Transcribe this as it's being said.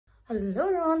Hello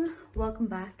everyone, welcome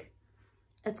back.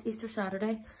 It's Easter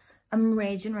Saturday. I'm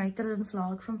raging right that I didn't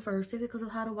vlog from Thursday because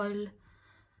I've had a while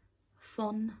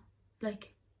fun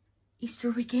like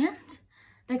Easter weekend.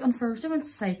 Like on Thursday I went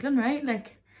cycling, right?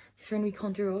 Like just around wee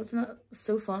country roads, and it was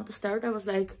so fun. At the start I was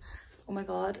like, oh my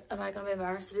god, am I gonna be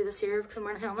embarrassed to do this here because I'm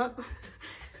wearing a helmet?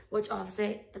 Which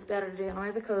obviously is better to do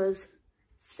anyway because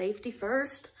safety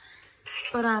first.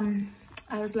 But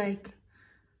I was like,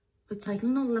 with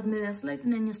cycling, I'll live my best life.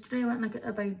 And then yesterday I went like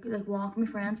a big walk with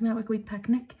my friends. We had like a wee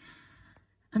picnic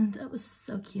and it was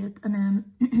so cute. And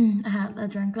then I had a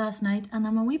drink last night and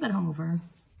I'm a wee bit hungover.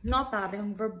 Not badly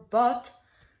hungover, but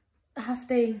I have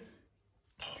to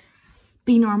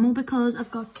be normal because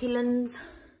I've got Keelan's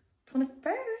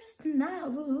 21st now.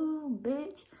 Ooh,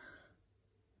 bitch.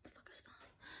 The fuck is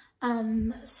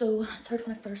that? So it's her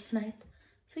 21st tonight.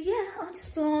 So yeah, I'll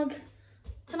just vlog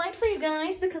tonight for you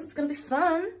guys because it's gonna be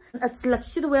fun. It's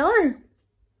literally the weather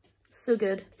so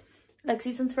good. Like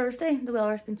see, since Thursday the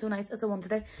weather has been so nice. It's a wonder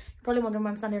day. You're probably wondering why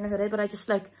I'm standing in a hoodie, but I just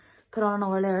like put on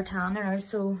another layer of tan there now,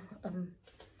 so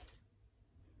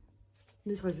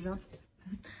these trousers on.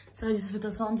 So I just put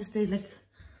this on just to like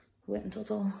wait until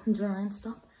it's all dry and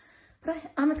stuff.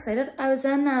 But I'm excited. I was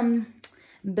in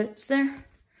Boots there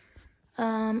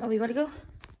a wee while ago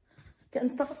getting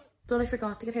stuff. But I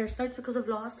forgot to get hairstyles because I've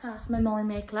lost half my Molly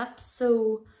May clips,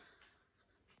 so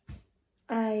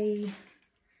I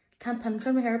can't pin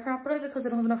curl my hair properly because I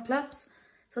don't have enough clips.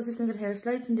 So I was just gonna get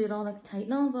hairstyles and do it all like tight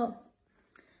and all, but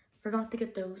forgot to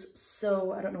get those.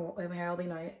 So I don't know what way my hair will be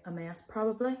now, a mess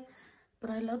probably. But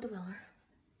I love the weather.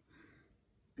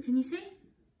 Can you see?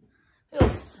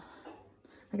 Yes.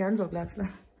 My garden's ugly actually.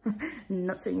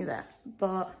 Not showing you that,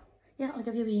 but yeah, I'll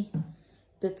give you a wee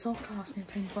bits. All cost me a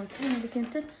tiny fortune and I'll be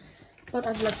painted. But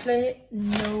I've literally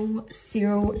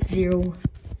zero. Is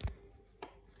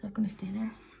that gonna stay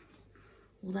there?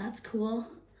 Well, that's cool.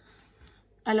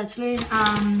 I literally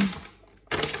have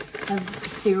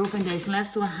zero foundation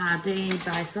left, so I had to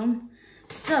buy some.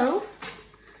 So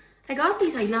I got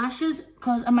these eyelashes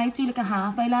because I might do like a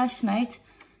half eyelash tonight.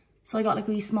 So I got like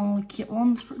wee small cute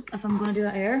ones for if I'm gonna do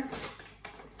a hair.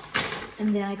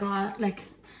 And then I got like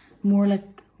more like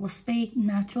wispy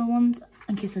natural ones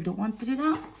in case I don't want to do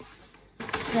that.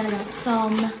 Then I got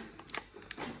some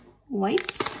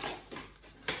wipes,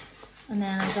 and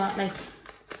then I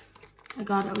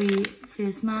got a wee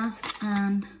face mask,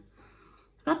 and I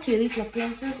got two of these lip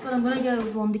glossers, but I'm gonna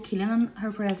give one to Keelan and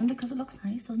her present because it looks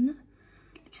nice, doesn't it?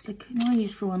 Just like, you know, I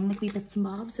use for one like wee bits and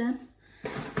bobs in.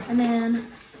 And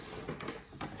then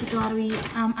I got a wee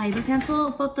eyebrow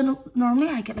pencil, but normally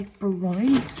I get like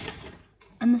brown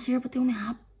in this year, but they only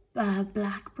have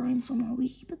black brown, so I'm a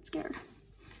wee bit scared.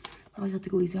 I always have to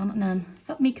go easy on it. And then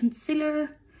Fit Me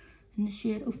concealer in the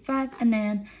shade 05, and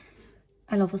then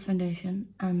I love this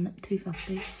foundation and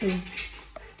 $2.50, so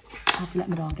I have to let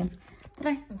my dog in.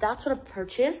 But that's what I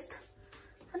purchased,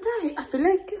 and I feel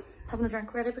like having a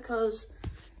drink ready because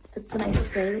it's the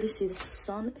nicest day. You see the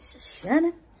sun is just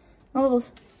shining. All of us.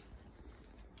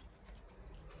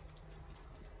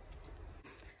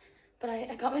 But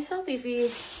I got myself these wee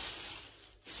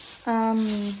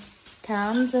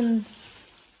cans, and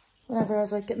whenever I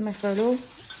was like getting my furlough,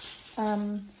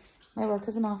 my work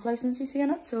has an off license, you see, in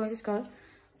it, so I just got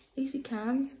these wee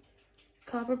cans.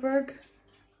 Copperberg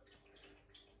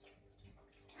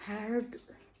hard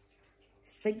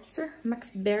cider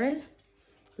mixed berries.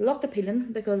 Looked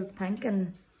appealing because it's pink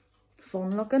and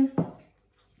fun looking.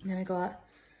 And then I got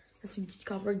this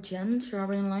Copperberg gin,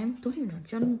 strawberry and lime. Don't even drink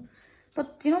gin,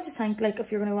 but do you know what you think, like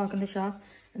if you're gonna walk in the shop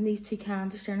and these two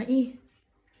cans are staring at you,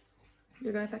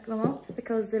 you're gonna pick them up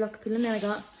because they look appealing. Then I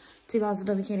got 2 bottles of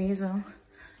WKD as well.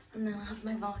 And then I have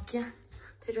my vodka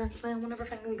to drink my own whenever I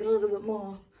think I'm get a little bit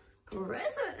more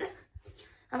crazy.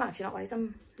 I'm actually not wise.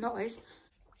 I'm not wise.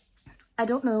 I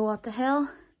don't know what the hell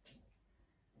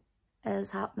is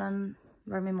happening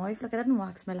around my mouth. Like I didn't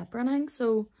wax my lip or anything,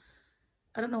 so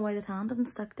I don't know why the tan didn't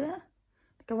stick to it.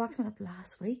 Like I waxed my lip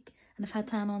last week and I've had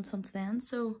tan on since then,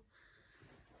 so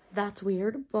that's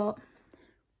weird, but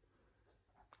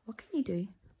what can you do?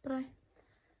 But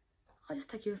I'll just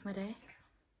take you with my day.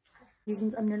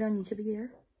 Reasons I'm nearly on YouTube a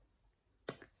year.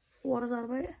 What is that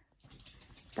about?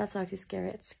 That's actually scary.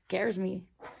 It scares me.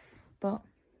 But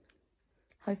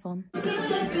how fun.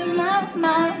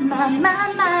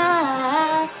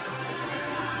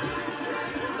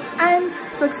 I'm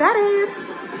so excited.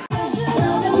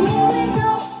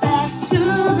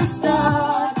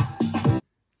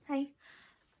 Hi.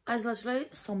 I was literally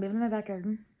sunbathing in my back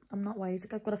garden. I'm not wise.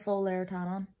 Like I've got a full layer of tan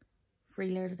on.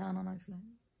 3 layers of tan on actually.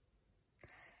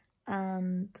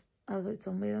 And I was out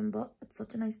sunbathing, but it's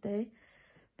such a nice day.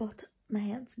 But my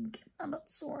head's getting a bit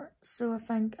sore, so I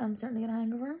think I'm starting to get a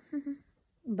hangover.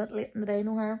 But late in the day,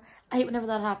 no harm. I hate whenever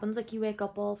that happens, like you wake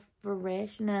up all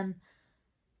fresh and then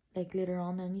like later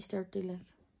on then you start to like,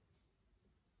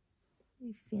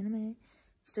 you feeling me? You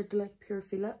start to like pure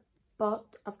feel it. But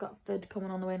I've got food coming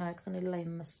on the way now because I need to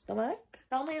line my stomach.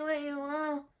 Call me when you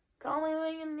want, call me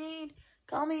when you need.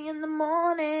 Call me in the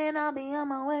morning, I'll be on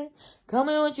my way. Call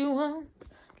me what you want.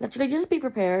 Literally just be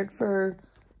prepared for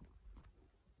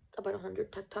about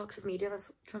 100 TikToks of me doing a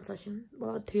transition.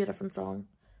 Well, to a different song.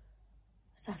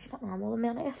 It's actually not normal in me,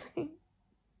 I think.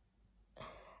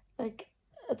 Like,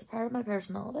 it's part of my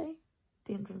personality,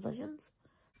 doing transitions.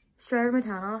 Shredded my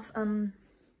tan off and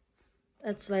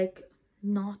it's like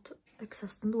not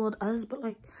existent. Well, it is, but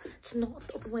like it's not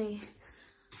the way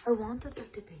I wanted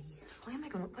it to be. Why am I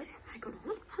going on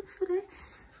today?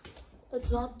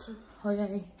 It's not how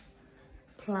I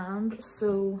planned,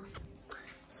 so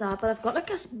sad. But I've got like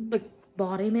this big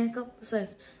body makeup. It's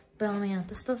like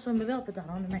Bellamyanta stuff, so maybe I'll put that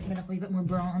on to make me look a wee bit more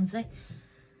bronzy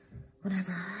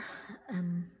whenever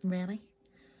I'm ready.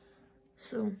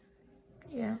 So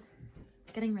yeah,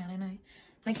 getting ready now.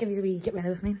 Might give you a wee get ready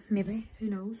with me, maybe. Who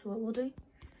knows what we'll do.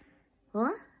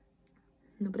 What?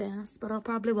 Nobody asked, but I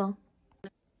probably will.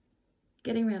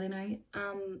 Getting ready now.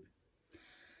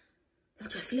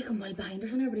 Look, I feel like I'm well behind or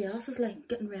something. Everybody else is like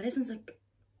getting ready since like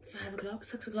 5 o'clock,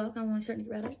 6 o'clock. I'm only starting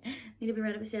to get ready. Need to be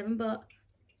ready by 7, but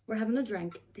we're having a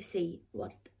drink to see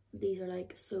what these are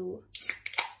like. So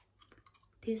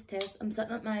taste test. I'm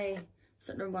sitting at my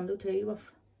sitting room window too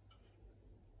with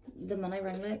the mini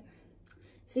ring light.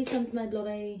 See, since my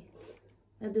blooming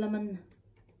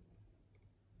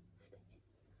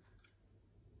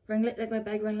ring light, like my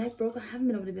big ring light broke, I haven't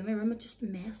been able to be in my room. It's just a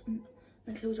mess and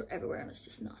my clothes are everywhere and it's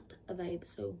just not a vibe.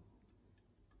 So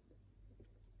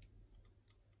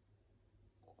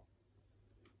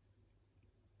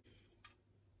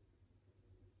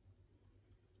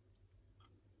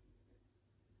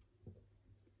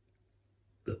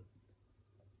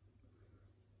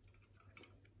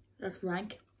that's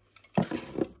rank.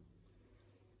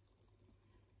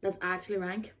 That's actually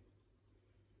rank.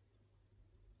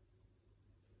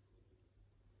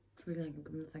 It's really like I'm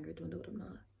giving the finger to window, but I'm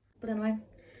not. But anyway,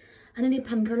 I need to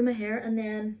pin curl my hair and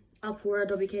then I'll pour a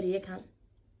WKD. I can't.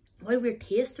 What a weird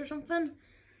taste or something.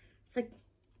 It's like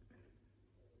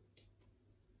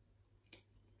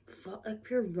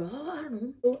pure raw. I don't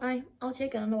know. So I'll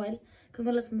check in a while. I'm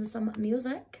gonna listen to some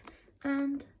music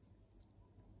and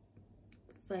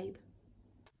vibe.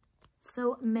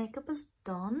 So makeup is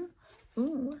done.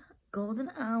 Ooh,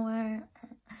 golden hour.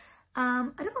 I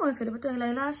don't know how I feel about the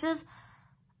eyelashes.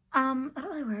 I don't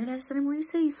really wear eyelashes anymore, you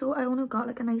see, so I only got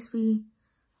like a nice wee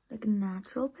like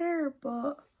natural pair,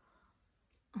 but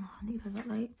oh, I need that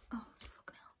light. Oh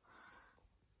fucking hell.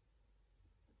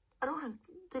 I don't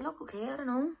think they look okay. I don't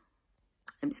know.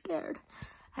 I'm scared.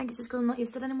 I think it's just because I'm not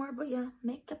used to it anymore, but yeah,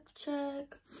 makeup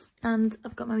check. And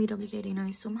I've got my wee WKD now,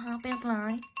 so I'm happy as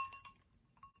Larry.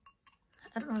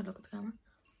 I don't know how to look at the camera.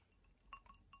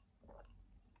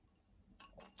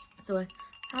 So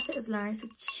happy as Larry. So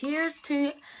cheers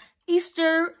to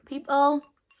Easter, people.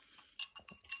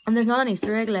 And there's not an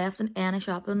Easter egg left in any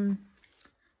shopping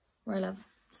where I live,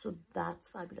 so that's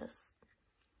fabulous.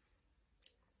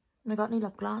 And I got new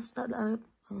lip gloss that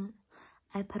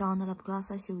I put on the lip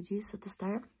gloss I showed you at the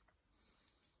start.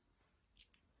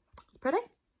 It's pretty.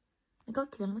 I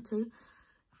got Kayla it too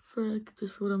for like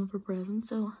just for them for presents,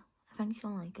 so I think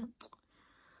she'll like it.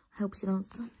 I hope she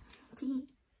does. See.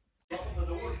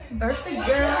 Birthday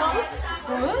girl.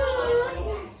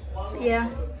 Woo. Yeah,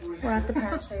 we're at the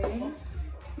party.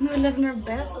 We're living our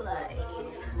best life.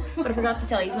 But I forgot to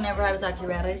tell you whenever I was actually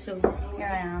ready, so here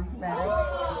I am, ready.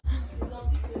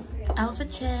 Outfit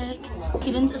check.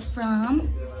 Keaton's is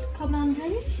from Club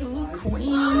London. Ooh,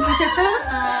 Queen. Who's your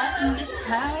from? Miss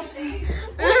Pat.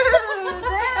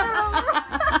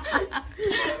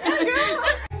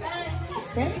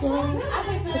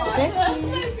 Sexy.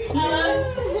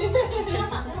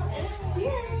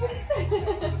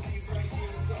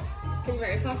 Come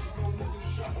very far.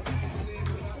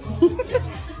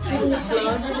 Cheers.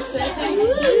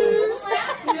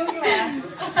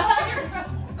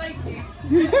 Thank you.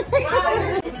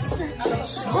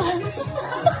 Shots.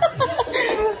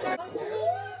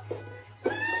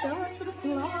 Shots for the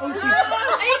vlog.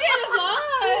 I did a vlog.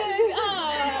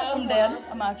 Oh. I'm dead.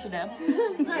 I'm actually dead.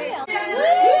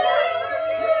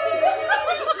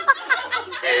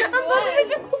 I'm possibly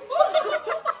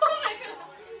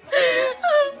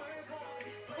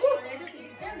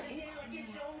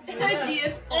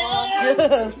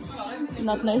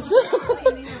not nice. I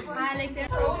like that.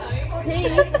 Hey,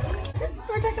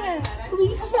 we're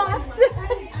We shot.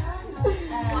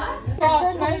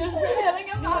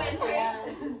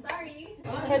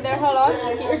 Right there, hold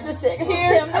on. Cheers to 6.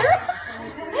 Cheers.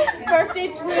 Birthday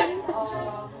twin.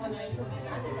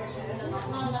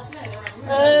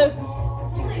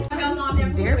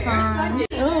 Beer pong.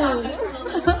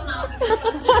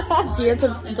 Gia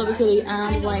put WKD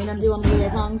and wine into one of the beer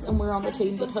pongs, and we're on the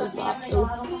team that has that. So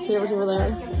here was over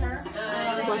there.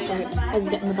 Watch out, is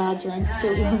getting the bad drink. So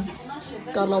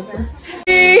God love them.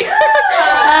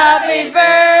 Happy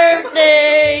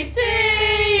birthday to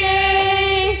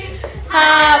you.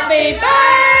 Happy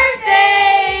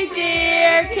birthday,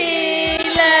 dear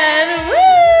Keelan. Woo!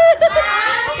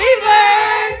 Happy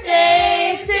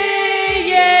birthday to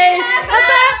you.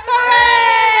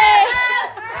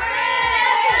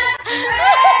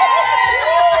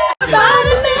 About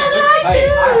a man like you.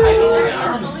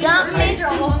 Got me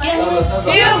thinking.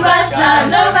 You must not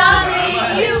know about me.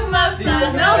 You must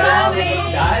not know about me.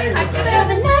 I could have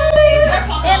another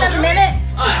in a minute.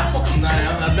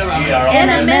 In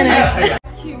a minute.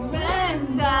 You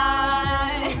and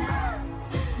I,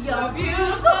 you're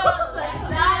beautiful like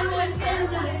diamonds in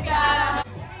the sky.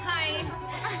 Hi.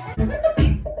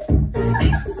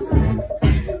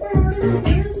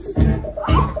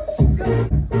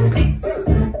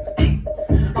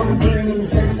 I'm burning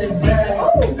sexy girl.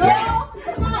 Oh, girl.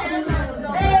 Come on.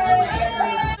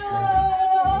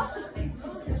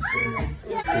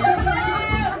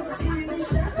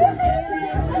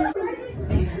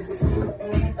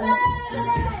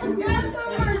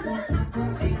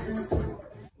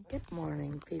 Good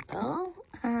morning, people.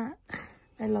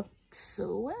 I look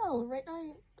so well right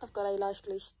now. I've got eyelash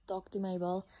glue stuck to my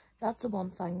ball. That's the one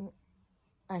thing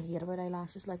I hate about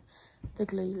eyelashes. Like, the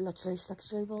glue literally sticks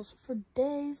to my balls for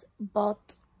days.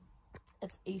 But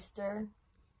it's Easter,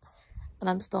 and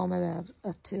I'm still in my bed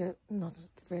at 2, not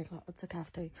 3 o'clock, it's like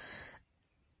half 2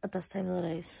 at this time of the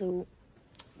day. So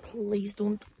please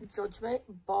don't judge me.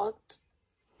 But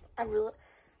I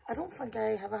don't think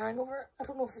I have a hangover. I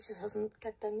don't know if it just hasn't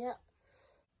kicked in yet.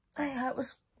 It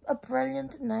was a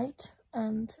brilliant night,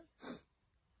 and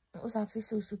it was actually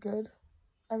so good.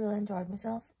 I really enjoyed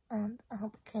myself, and I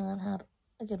hope Keelan had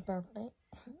a good birthday.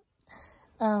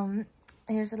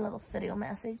 Here's a little video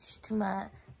message to my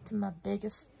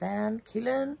biggest fan,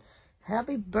 Keelan.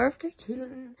 Happy birthday,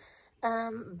 Keelan.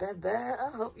 Baby, I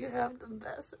hope you have the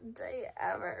best day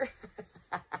ever.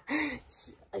 I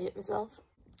hate myself.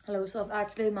 Hello, so I've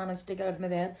actually managed to get out of my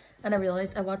bed, and I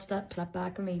realised I watched that clip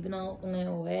back of me being all only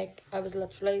awake. I was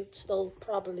literally still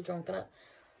probably drunk in it,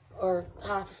 or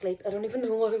half asleep. I don't even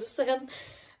know what I was saying.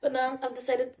 But now I've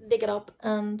decided to get up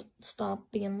and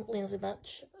stop being lazy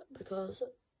bitch, because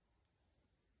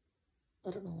I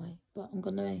don't know why, but I'm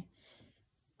going to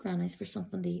Granny's for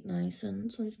something to eat nice,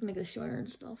 and so I'm just going to get a shower and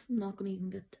stuff. I'm not going to even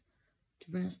get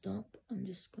dressed up. I'm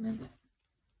just going to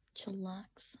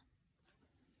chillax.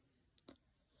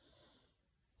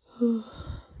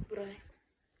 But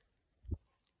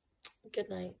good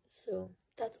night. So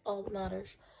that's all that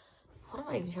matters. What am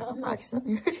I even chatting? I'm actually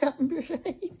sitting here chatting your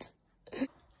shit.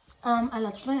 I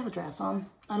literally have a dress on.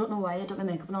 I don't know why I did my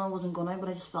makeup and all. I wasn't gonna, but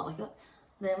I just felt like it.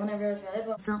 Then whenever I was ready,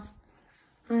 but so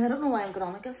I don't know why I'm going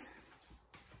on like this.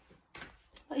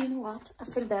 But you know what? I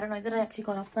feel better now that I actually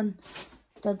got up and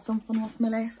did something with my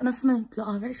life. And this is my glass.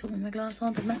 I already showed me my glass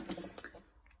on, didn't I?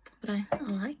 But I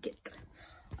like it.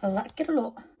 I like it a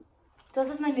lot. This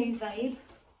is my new vibe.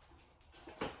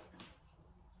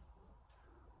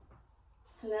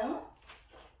 Hello?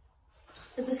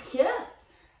 Is this cute?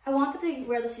 I wanted to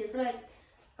wear this here for like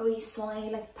a wee sunny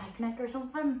like picnic or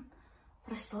something,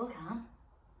 but I still can.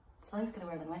 So I'm just gonna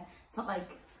wear it anyway. It's not like,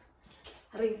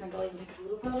 I don't even think I'll even take a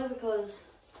photo probably, because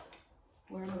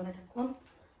where am I gonna take one?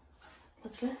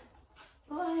 Literally.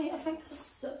 Boy, I think this is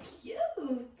so cute.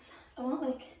 I want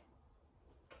like,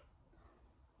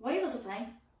 why is this a thing?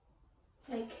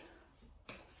 Like,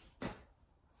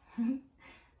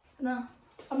 no,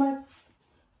 I'm like,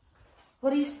 what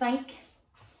do you think?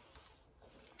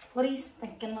 What are you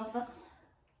thinking of it?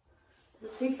 Is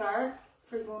it too far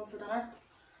for going for dinner?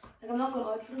 Like, I'm not going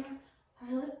out for dinner. I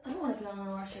don't want to get on any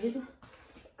more shoes,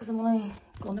 because I'm only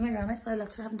going to my granny's, but I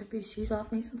literally haven't took these shoes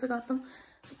off me since I got them.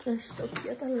 They're so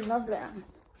cute, I love them.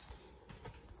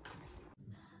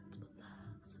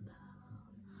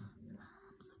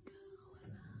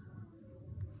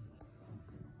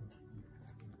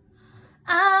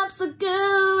 I'm so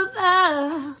good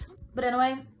without. But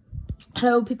anyway,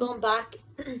 hello people, I'm back.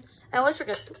 I always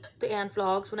forget to end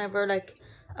vlogs whenever like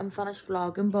I'm finished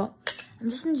vlogging, but I'm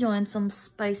just enjoying some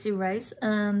spicy rice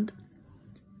and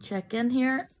chicken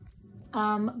here.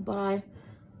 But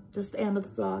this is the end of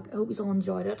the vlog. I hope you all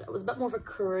enjoyed it. It was a bit more of a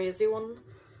crazy one.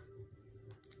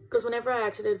 Because whenever I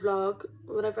actually did vlog,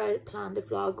 whenever I planned to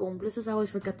vlog going places, I always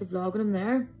forget to vlog when I'm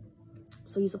there.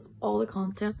 So use up all the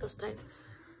content this time.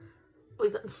 A wee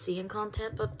bit insane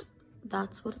content, but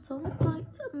that's what it's all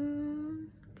about.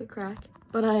 Good crack.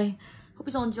 But I hope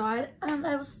you all enjoyed, and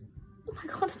I was, oh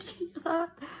my god, did you hear that?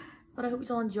 But I hope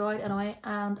you all enjoyed anyway,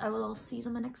 and I will all see you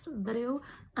in my next video.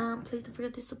 And please don't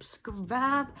forget to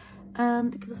subscribe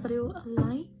and give this video a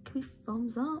like, a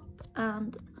thumbs up,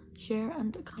 and share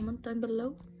and comment down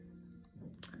below.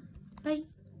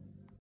 Bye.